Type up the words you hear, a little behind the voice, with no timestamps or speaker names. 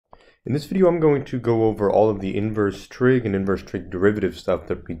In this video, I'm going to go over all of the inverse trig and inverse trig derivative stuff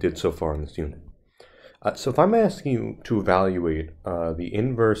that we did so far in this unit. So if I'm asking you to evaluate the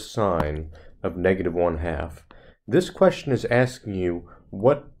inverse sine of -1/2, this question is asking you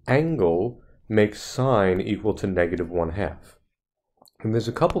what angle makes sine equal to -1/2. And there's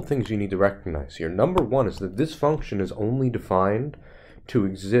a couple things you need to recognize here. Number one is that this function is only defined to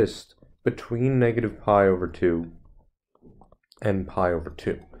exist between -π/2 and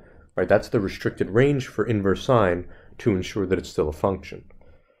π/2. Right, that's the restricted range for inverse sine to ensure that it's still a function.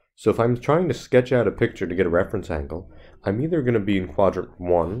 So if I'm trying to sketch out a picture to get a reference angle, I'm either going to be in quadrant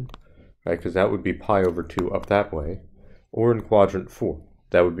 1, right, because that would be π/2 up that way, or in quadrant 4,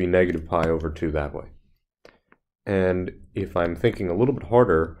 that would be -π/2 that way. And if I'm thinking a little bit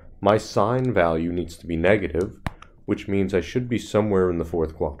harder, my sine value needs to be negative, which means I should be somewhere in the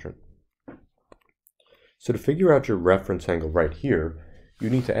 4th quadrant. So to figure out your reference angle right here, you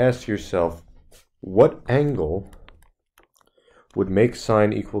need to ask yourself, what angle would make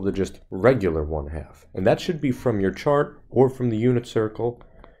sine equal to just regular 1/2? And that should be from your chart or from the unit circle,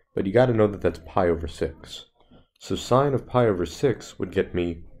 but you got to know that that's π/6. So sine of π/6 would get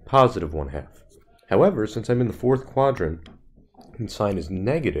me positive 1/2. However, since I'm in the 4th quadrant and sine is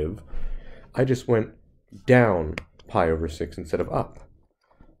negative, I just went down π/6 instead of up.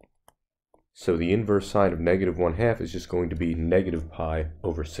 So the inverse sine of -1/2 is just going to be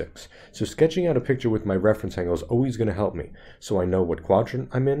 -π/6. So sketching out a picture with my reference angle is always going to help me, so I know what quadrant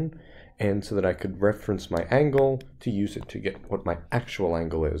I'm in, and so that I could reference my angle to use it to get what my actual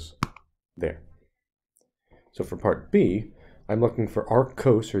angle is there. So for part B, I'm looking for arc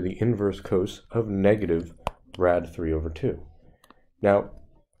cos, or the inverse cos, of -rad3/2. Now,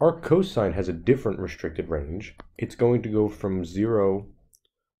 arc cosine has a different restricted range. It's going to go from 0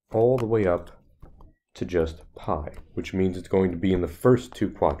 all the way up to just pi, which means it's going to be in the first 2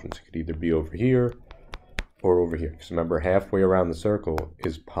 quadrants. It could either be over here or over here, because remember, halfway around the circle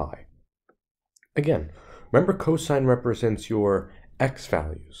is pi. Again, remember, cosine represents your x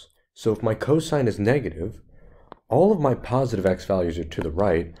values. So if my cosine is negative, all of my positive x values are to the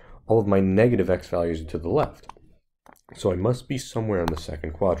right, all of my negative x values are to the left. So I must be somewhere in the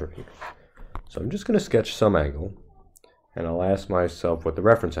 2nd quadrant here. So I'm just going to sketch some angle, and I'll ask myself what the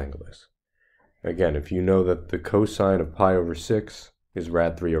reference angle is. Again, if you know that the cosine of π/6 is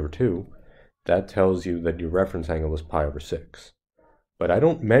rad3/2, that tells you that your reference angle is π/6. But I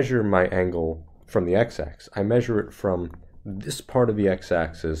don't measure my angle from the x-axis. I measure it from this part of the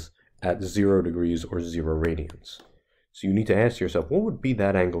x-axis at 0 degrees or 0 radians. So you need to ask yourself, what would be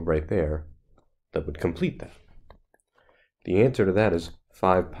that angle right there that would complete that? The answer to that is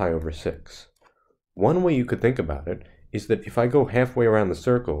 5π/6. One way you could think about it is that if I go halfway around the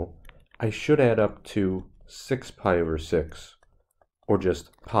circle, I should add up to 6π/6, or just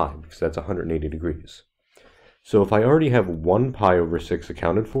pi, because that's 180 degrees. So if I already have 1π/6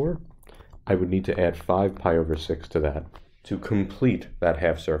 accounted for, I would need to add 5π/6 to that to complete that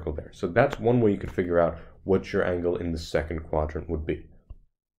half circle there. So that's one way you could figure out what your angle in the 2nd quadrant would be.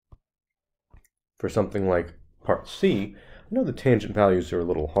 For something like part C, I know the tangent values are a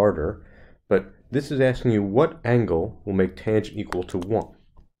little harder, but this is asking you what angle will make tangent equal to 1.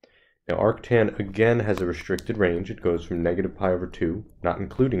 Now arctan again has a restricted range. It goes from -π/2, not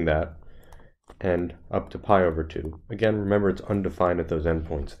including that, and up to π/2. Again, remember, it's undefined at those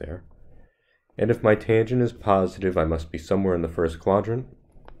endpoints there. And if my tangent is positive, I must be somewhere in the 1st quadrant.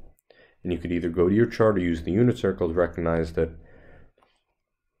 And you could either go to your chart or use the unit circle to recognize that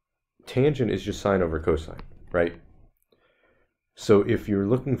tangent is just sine over cosine, right? So if you're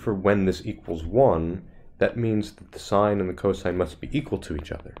looking for when this equals 1, that means that the sine and the cosine must be equal to each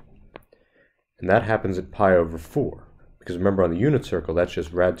other. And that happens at π/4. Because remember, on the unit circle, that's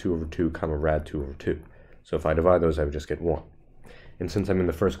just rad2/2, rad2/2. So if I divide those, I would just get 1. And since I'm in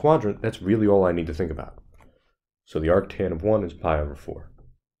the 1st quadrant, that's really all I need to think about. So the arctan of 1 is π/4.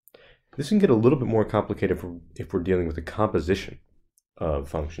 This can get a little bit more complicated if we're dealing with the composition of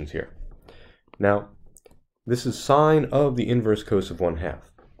functions here. Now, this is sine of the inverse cos of 1/2.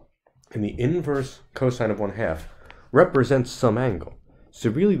 And the inverse cosine of 1/2 represents some angle. So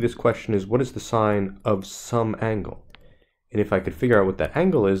really this question is, what is the sine of some angle? And if I could figure out what that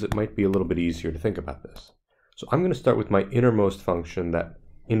angle is, it might be a little bit easier to think about this. So I'm going to start with my innermost function, that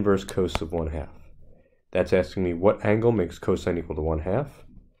inverse cos of 1/2. That's asking me what angle makes cosine equal to 1/2.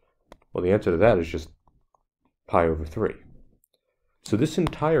 Well, the answer to that is just π/3. So this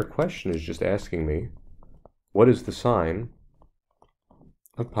entire question is just asking me, what is the sine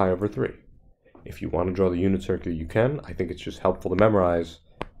of π/3? If you want to draw the unit circle, you can. I think it's just helpful to memorize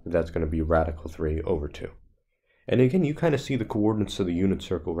that that's going to be radical 3/2. And again, you kind of see the coordinates of the unit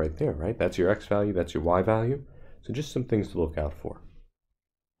circle right there, right? That's your x value, that's your y value. So just some things to look out for.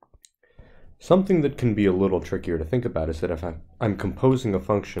 Something that can be a little trickier to think about is that if I'm composing a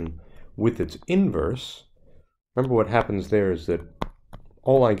function with its inverse, remember what happens there is that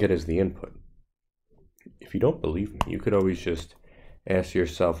all I get is the input. If you don't believe me, you could always just ask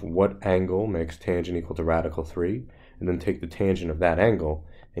yourself what angle makes tangent equal to radical 3, and then take the tangent of that angle,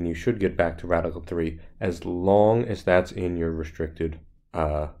 and you should get back to radical 3 as long as that's in your restricted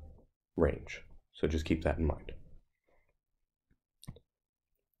range. So just keep that in mind.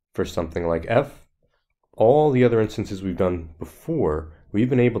 For something like f, all the other instances we've done before, we've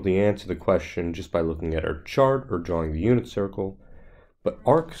been able to answer the question just by looking at our chart or drawing the unit circle. But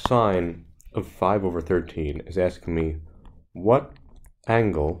arc sine of 5 over 13 is asking me what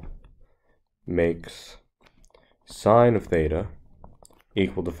angle makes sine of theta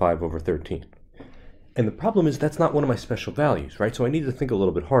equal to 5 over 13. And the problem is that's not one of my special values, right? So I need to think a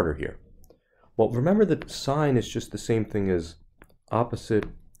little bit harder here. Well, remember that sine is just the same thing as opposite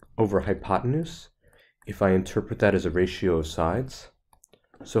over hypotenuse if I interpret that as a ratio of sides.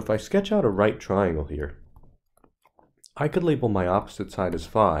 So if I sketch out a right triangle here, I could label my opposite side as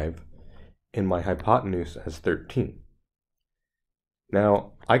 5 and my hypotenuse as 13.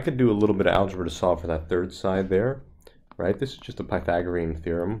 Now, I could do a little bit of algebra to solve for that third side there, right? This is just a Pythagorean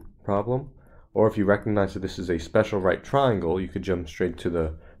theorem problem. Or if you recognize that this is a special right triangle, you could jump straight to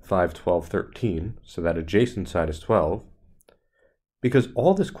the 5, 12, 13, so that adjacent side is 12. Because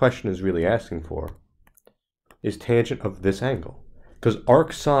all this question is really asking for is tangent of this angle. Because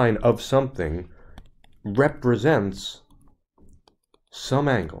arc sine of something represents some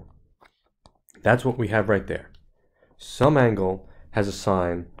angle. That's what we have right there. Some angle has a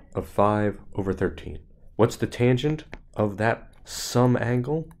sine of 5 over 13. What's the tangent of that some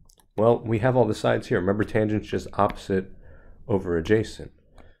angle? Well, we have all the sides here. Remember, tangent's just opposite over adjacent.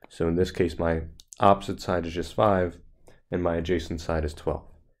 So in this case, my opposite side is just 5, and my adjacent side is 12.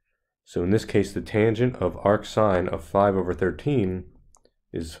 So in this case, the tangent of arc sine of 5 over 13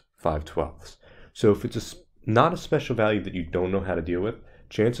 is 5/12. So if it's not a special value that you don't know how to deal with,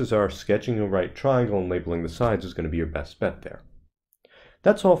 chances are sketching a right triangle and labeling the sides is going to be your best bet there.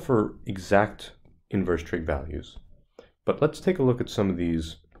 That's all for exact inverse trig values. But let's take a look at some of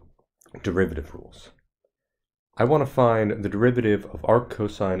these derivative rules. I want to find the derivative of arc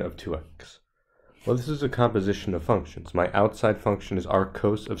cosine of 2x. Well, this is a composition of functions. My outside function is arc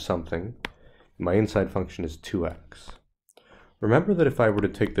cos of something. My inside function is 2x. Remember that if I were to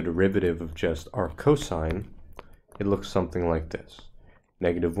take the derivative of just arc cosine, it looks something like this.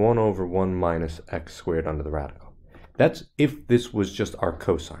 Negative 1 over 1 minus x squared under the radical. That's if this was just arc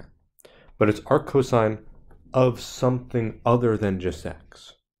cosine. But it's arc cosine of something other than just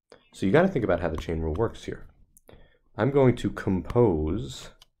x. So you got to think about how the chain rule works here. I'm going to compose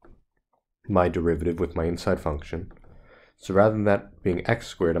my derivative with my inside function. So rather than that being x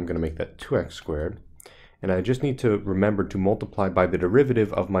squared, I'm going to make that 2x squared. And I just need to remember to multiply by the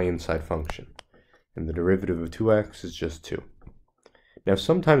derivative of my inside function. And the derivative of 2x is just 2. Now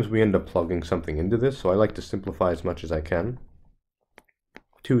sometimes we end up plugging something into this, so I like to simplify as much as I can.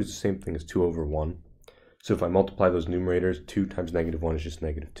 2 is the same thing as 2 over 1. So if I multiply those numerators, 2 times negative 1 is just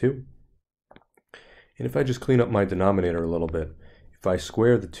negative 2. And if I just clean up my denominator a little bit, if I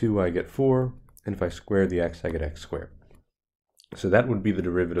square the 2, I get 4, and if I square the x, I get x squared. So that would be the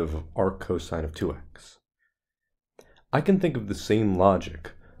derivative of arc cosine of 2x. I can think of the same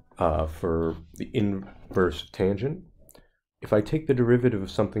logic for the inverse of tangent. If I take the derivative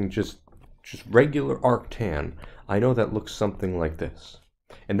of something just regular arctan, I know that looks something like this.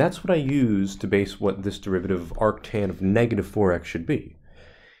 And that's what I use to base what this derivative of arctan of negative 4x should be.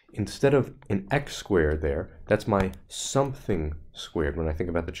 Instead of an x squared there, that's my something squared when I think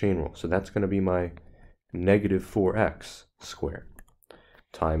about the chain rule. So that's going to be my negative 4x squared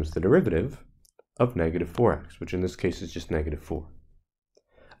times the derivative of negative 4x, which in this case is just negative 4.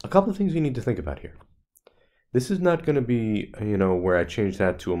 A couple of things you need to think about here. This is not going to be, where I change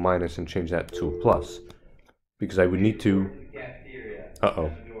that to a minus and change that to a plus, because I would need to...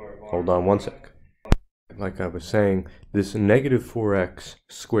 Hold on one sec. Like I was saying, this negative 4x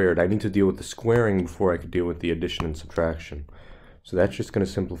squared, I need to deal with the squaring before I could deal with the addition and subtraction. So that's just going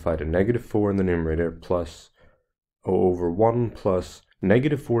to simplify to negative 4 in the numerator plus o over 1 plus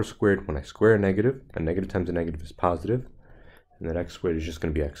negative 4 squared when I square a negative times a negative is positive, and then x squared is just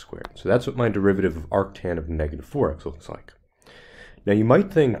going to be x squared. So that's what my derivative of arctan of negative 4x looks like. Now you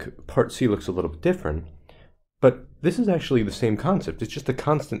might think part C looks a little bit different, but this is actually the same concept. It's just a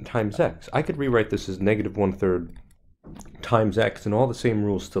constant times x. I could rewrite this as negative 1/3 times x, and all the same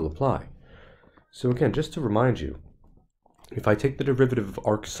rules still apply. So again, just to remind you, if I take the derivative of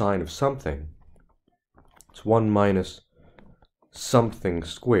arc sine of something, it's 1 minus something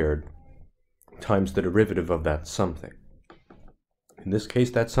squared times the derivative of that something. In this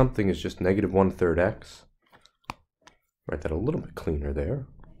case, that something is just negative 1/3 x. Write that a little bit cleaner there.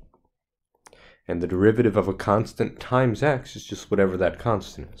 And the derivative of a constant times x is just whatever that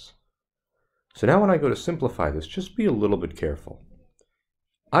constant is. So now when I go to simplify this, just be a little bit careful.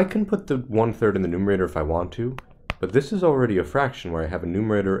 I can put the 1/3 in the numerator if I want to, but this is already a fraction where I have a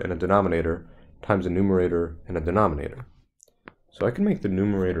numerator and a denominator times a numerator and a denominator. So I can make the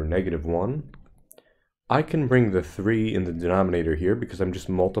numerator -1. I can bring the 3 in the denominator here because I'm just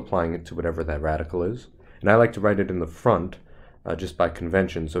multiplying it to whatever that radical is. And I like to write it in the front just by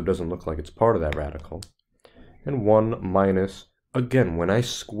convention so it doesn't look like it's part of that radical. And 1 minus, again, when I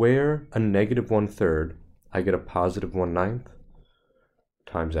square a -1/3, I get a positive 1/9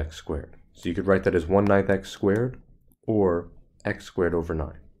 times x squared. So you could write that as 1/9 x squared or x squared over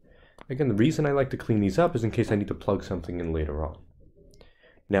 9. Again, the reason I like to clean these up is in case I need to plug something in later on.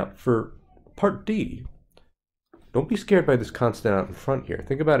 Now, for part D, don't be scared by this constant out in front here.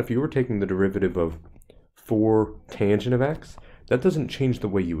 Think about if you were taking the derivative of 4 tangent of x, that doesn't change the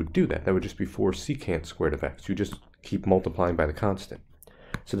way you would do that. That would just be 4 secant squared of x. You just keep multiplying by the constant.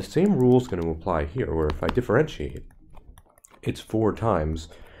 So the same rule is going to apply here, where if I differentiate, it's 4 times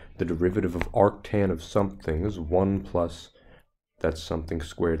the derivative of arctan of something is 1 plus that something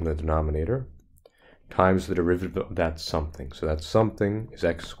squared in the denominator times the derivative of that something. So that something is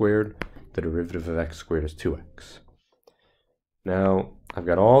x squared. The derivative of x squared is 2x. Now, I've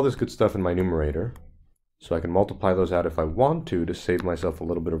got all this good stuff in my numerator, so I can multiply those out if I want to save myself a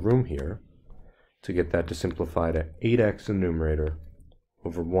little bit of room here, to get that to simplify to 8x in the numerator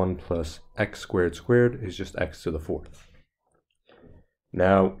over 1 plus x squared squared is just x to the 4th.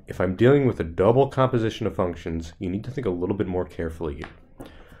 Now, if I'm dealing with a double composition of functions, you need to think a little bit more carefully here.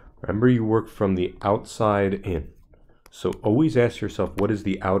 Remember, you work from the outside in. So always ask yourself, what is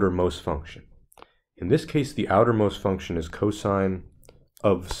the outermost function? In this case, the outermost function is cosine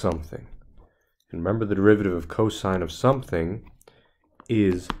of something. And remember, the derivative of cosine of something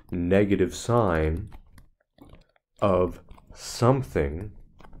is negative sine of something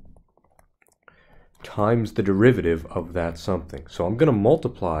times the derivative of that something. So I'm going to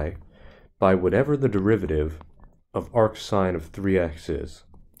multiply by whatever the derivative of arc sine of 3x is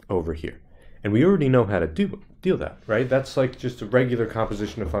over here. And we already know how to deal that, right? That's like just a regular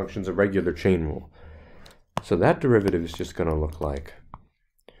composition of functions, a regular chain rule. So that derivative is just going to look like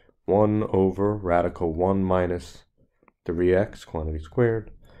 1 over radical 1 minus 3x, quantity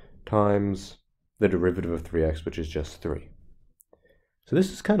squared, times the derivative of 3x, which is just 3. So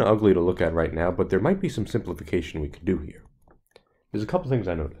this is kind of ugly to look at right now, but there might be some simplification we could do here. There's a couple things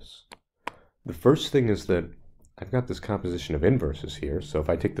I notice. The first thing is that I've got this composition of inverses here, so if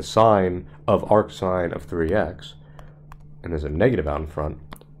I take the sine of arc sine of 3x, and there's a negative out in front,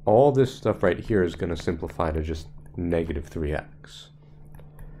 all this stuff right here is going to simplify to just negative 3x.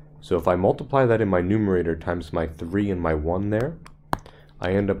 So if I multiply that in my numerator times my 3 and my 1 there,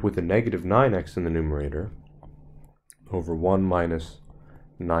 I end up with a negative 9x in the numerator over 1 minus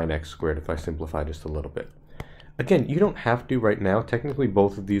 9x squared if I simplify just a little bit. Again, you don't have to right now. Technically,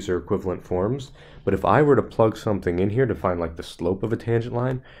 both of these are equivalent forms, but if I were to plug something in here to find like the slope of a tangent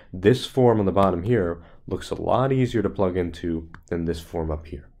line, this form on the bottom here looks a lot easier to plug into than this form up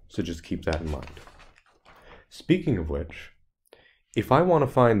here. So just keep that in mind. Speaking of which, if I want to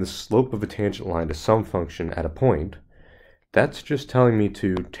find the slope of a tangent line to some function at a point, that's just telling me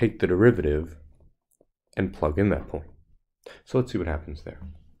to take the derivative and plug in that point. So let's see what happens there.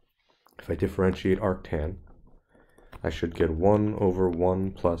 If I differentiate arctan, I should get 1 over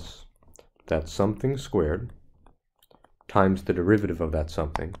 1 plus that something squared times the derivative of that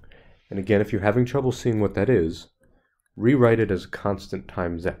something. And again, if you're having trouble seeing what that is, rewrite it as a constant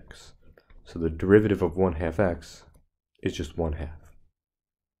times x. So the derivative of 1/2 x is just 1/2.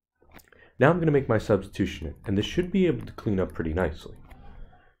 Now I'm going to make my substitution, and this should be able to clean up pretty nicely.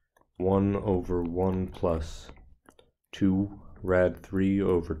 1 over 1 plus 2 rad 3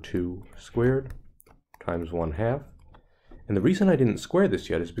 over 2 squared times 1/2. And the reason I didn't square this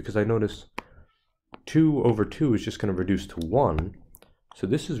yet is because I notice 2 over 2 is just going to reduce to 1. So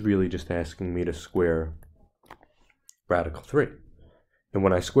this is really just asking me to square radical 3. And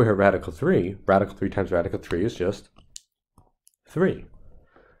when I square radical 3 times radical 3 is just 3.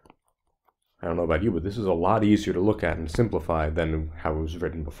 I don't know about you, but this is a lot easier to look at and simplify than how it was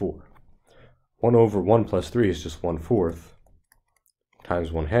written before. 1 over 1 plus 3 is just 1/4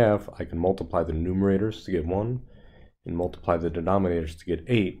 times 1/2. I can multiply the numerators to get 1 and multiply the denominators to get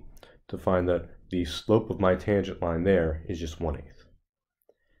 8 to find that the slope of my tangent line there is just 1/8.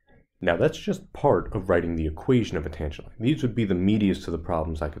 Now that's just part of writing the equation of a tangent line. These would be the meatiest of the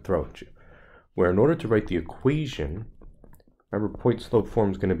problems I could throw at you. Where in order to write the equation, remember point slope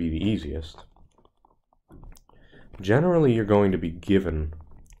form is going to be the easiest. Generally you're going to be given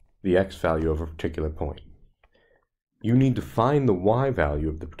the x value of a particular point. You need to find the y value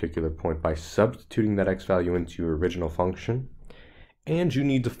of the particular point by substituting that x value into your original function, and you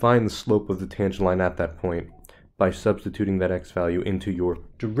need to find the slope of the tangent line at that point by substituting that x value into your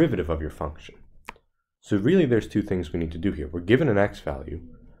derivative of your function. So really there's two things we need to do here. We're given an x value,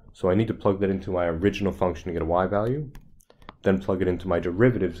 so I need to plug that into my original function to get a y value, then plug it into my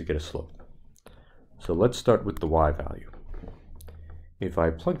derivative to get a slope. So let's start with the y value. If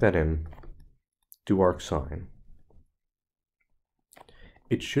I plug that in, do arcsine,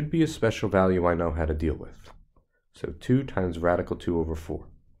 it should be a special value I know how to deal with. So 2 times radical 2 over 4.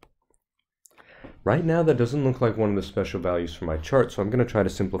 Right now that doesn't look like one of the special values for my chart, so I'm going to try to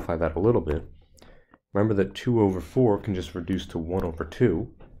simplify that a little bit. Remember that 2 over 4 can just reduce to 1 over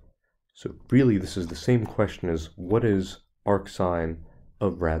 2. So really this is the same question as what is arcsine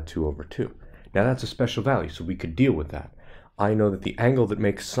of rad 2 over 2. Now that's a special value, so we could deal with that. I know that the angle that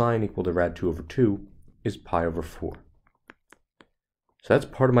makes sine equal to rad 2 over 2 is pi over 4. So that's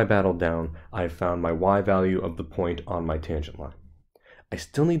part of my battle down. I have found my y value of the point on my tangent line. I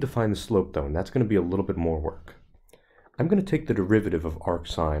still need to find the slope though, and that's going to be a little bit more work. I'm going to take the derivative of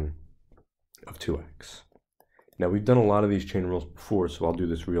arcsine of 2x. Now we've done a lot of these chain rules before, so I'll do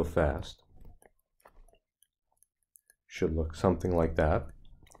this real fast. Should look something like that.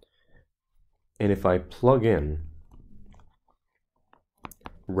 And if I plug in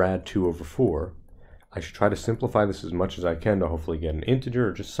rad 2 over 4, I should try to simplify this as much as I can to hopefully get an integer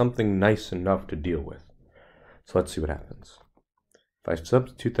or just something nice enough to deal with. So let's see what happens. If I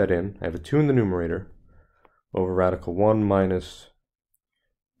substitute that in, I have a 2 in the numerator over radical 1 minus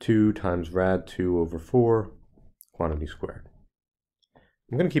 2 times rad 2 over 4 quantity squared.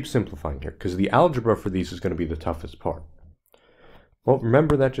 I'm going to keep simplifying here because the algebra for these is going to be the toughest part. Well,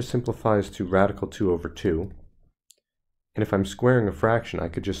 remember that just simplifies to radical 2 over 2. And if I'm squaring a fraction, I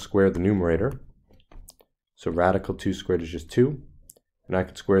could just square the numerator. So radical 2 squared is just 2, and I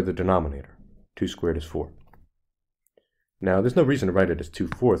could square the denominator. 2 squared is 4. Now, there's no reason to write it as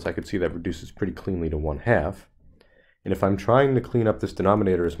 2/4. I could see that reduces pretty cleanly to 1/2. And if I'm trying to clean up this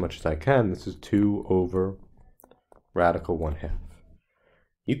denominator as much as I can, this is 2 over radical 1/2.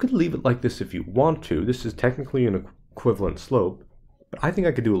 You could leave it like this if you want to. This is technically an equivalent slope, but I think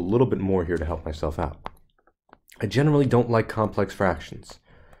I could do a little bit more here to help myself out. I generally don't like complex fractions.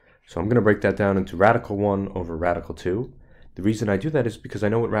 So I'm going to break that down into radical 1 over radical 2. The reason I do that is because I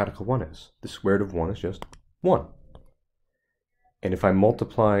know what radical 1 is. The square root of 1 is just 1. And if I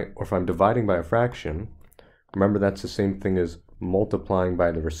multiply, or if I'm dividing by a fraction, remember that's the same thing as multiplying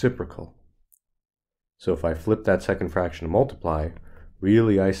by the reciprocal. So if I flip that second fraction to multiply,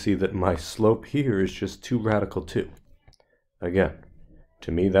 really I see that my slope here is just 2 radical 2. Again,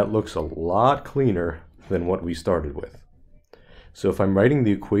 to me that looks a lot cleaner than what we started with. So if I'm writing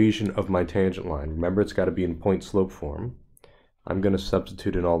the equation of my tangent line, remember it's got to be in point slope form, I'm going to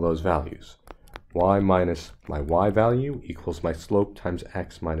substitute in all those values. Y minus my y value equals my slope times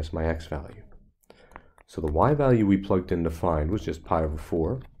x minus my x value. So the y value we plugged in to find was just pi over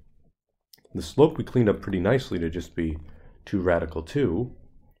 4. The slope we cleaned up pretty nicely to just be 2 radical 2.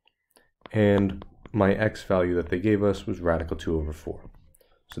 And my x value that they gave us was radical 2 over 4.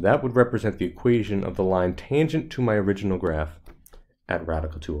 So that would represent the equation of the line tangent to my original graph at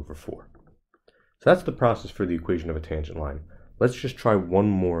radical 2 over 4. So that's the process for the equation of a tangent line. Let's just try one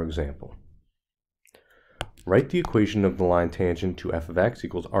more example. Write the equation of the line tangent to f of x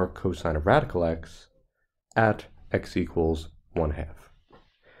equals arc cosine of radical x at x equals 1/2.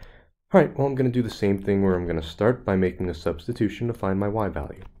 Alright, well I'm going to do the same thing where I'm going to start by making a substitution to find my y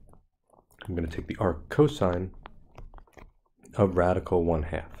value. I'm going to take the arc cosine of radical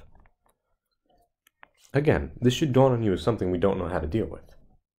 1/2. Again, this should dawn on you as something we don't know how to deal with.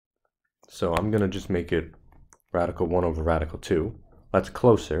 So I'm going to just make it radical 1 over radical 2. That's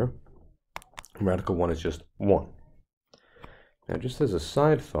closer. Radical 1 is just 1. Now just as a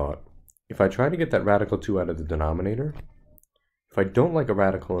side thought, if I try to get that radical 2 out of the denominator, if I don't like a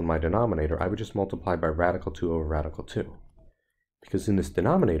radical in my denominator, I would just multiply by radical 2 over radical 2. Because in this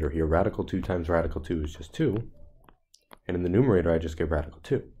denominator here, radical 2 times radical 2 is just 2, and in the numerator I just get radical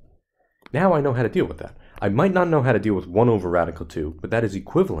 2. Now I know how to deal with that. I might not know how to deal with 1 over radical 2, but that is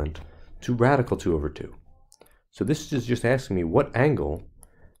equivalent to radical 2 over 2. So this is just asking me what angle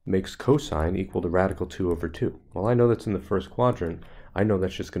makes cosine equal to radical 2 over 2. Well, I know that's in the first quadrant. I know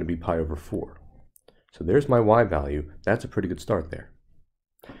that's just going to be pi over 4. So there's my y value. That's a pretty good start there.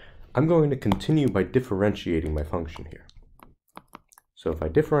 I'm going to continue by differentiating my function here. So if I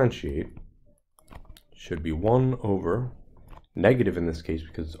differentiate, it should be 1 over, negative in this case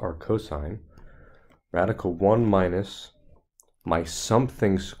because it's our cosine, radical 1 minus my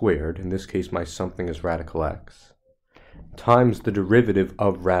something squared, in this case my something is radical x, times the derivative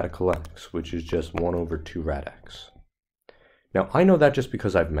of radical x, which is just 1 over 2 rad x. Now I know that just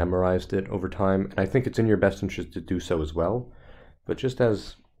because I've memorized it over time, and I think it's in your best interest to do so as well, but just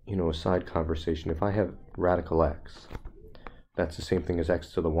as, you know, a side conversation, if I have radical x, that's the same thing as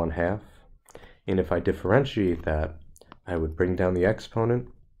x to the 1/2, and if I differentiate that, I would bring down the exponent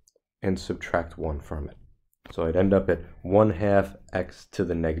and subtract 1 from it. So I'd end up at 1/2 x to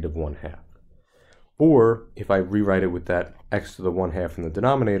the negative 1/2. Or if I rewrite it with that x to the 1/2 in the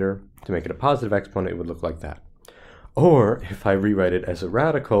denominator, to make it a positive exponent, it would look like that. Or if I rewrite it as a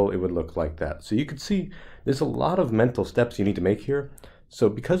radical, it would look like that. So you can see there's a lot of mental steps you need to make here. So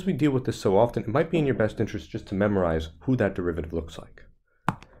because we deal with this so often, it might be in your best interest just to memorize who that derivative looks like.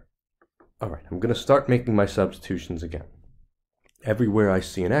 All right, I'm going to start making my substitutions again. Everywhere I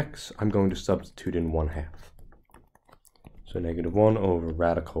see an x, I'm going to substitute in 1/2. So negative 1 over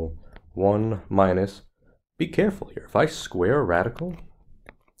radical 1 minus, be careful here, if I square a radical,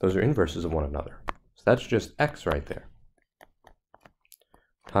 those are inverses of one another. So that's just x right there.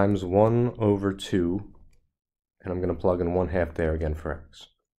 Times 1 over 2, and I'm going to plug in 1/2 there again for x.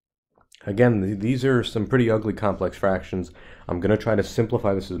 Again, these are some pretty ugly complex fractions. I'm going to try to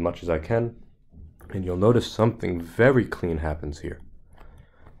simplify this as much as I can, and you'll notice something very clean happens here.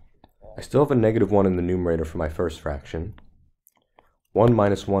 I still have a negative 1 in the numerator for my first fraction. 1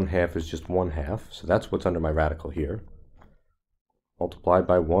 minus 1/2 is just 1/2, so that's what's under my radical here. Multiplied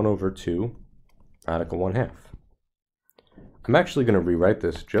by 1 over 2, radical 1/2. I'm actually going to rewrite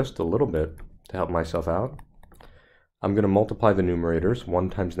this just a little bit to help myself out. I'm going to multiply the numerators. 1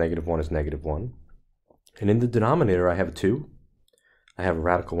 times negative 1 is negative 1. And in the denominator, I have a 2. I have a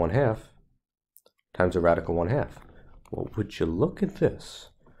radical 1/2 times a radical 1/2. Well, would you look at this?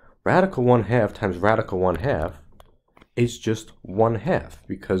 Radical 1/2 times radical 1/2 is just 1/2,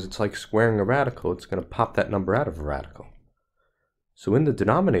 because it's like squaring a radical. It's going to pop that number out of a radical. So in the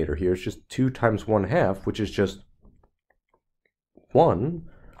denominator here, it's just 2 times 1/2, which is just 1,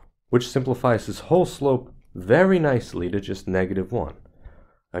 which simplifies this whole slope very nicely to just negative 1.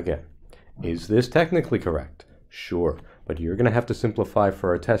 Again, is this technically correct? Sure, but you're going to have to simplify for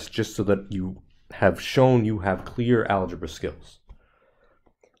our test just so that you have shown you have clear algebra skills.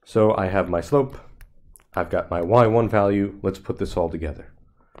 So I have my slope, I've got my y1 value, let's put this all together.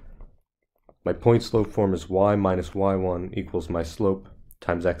 My point slope form is y minus y1 equals my slope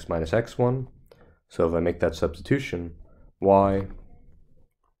times x minus x1. So if I make that substitution, y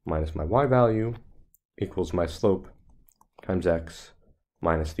minus my y value equals my slope times x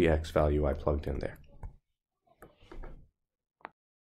minus the x value I plugged in there.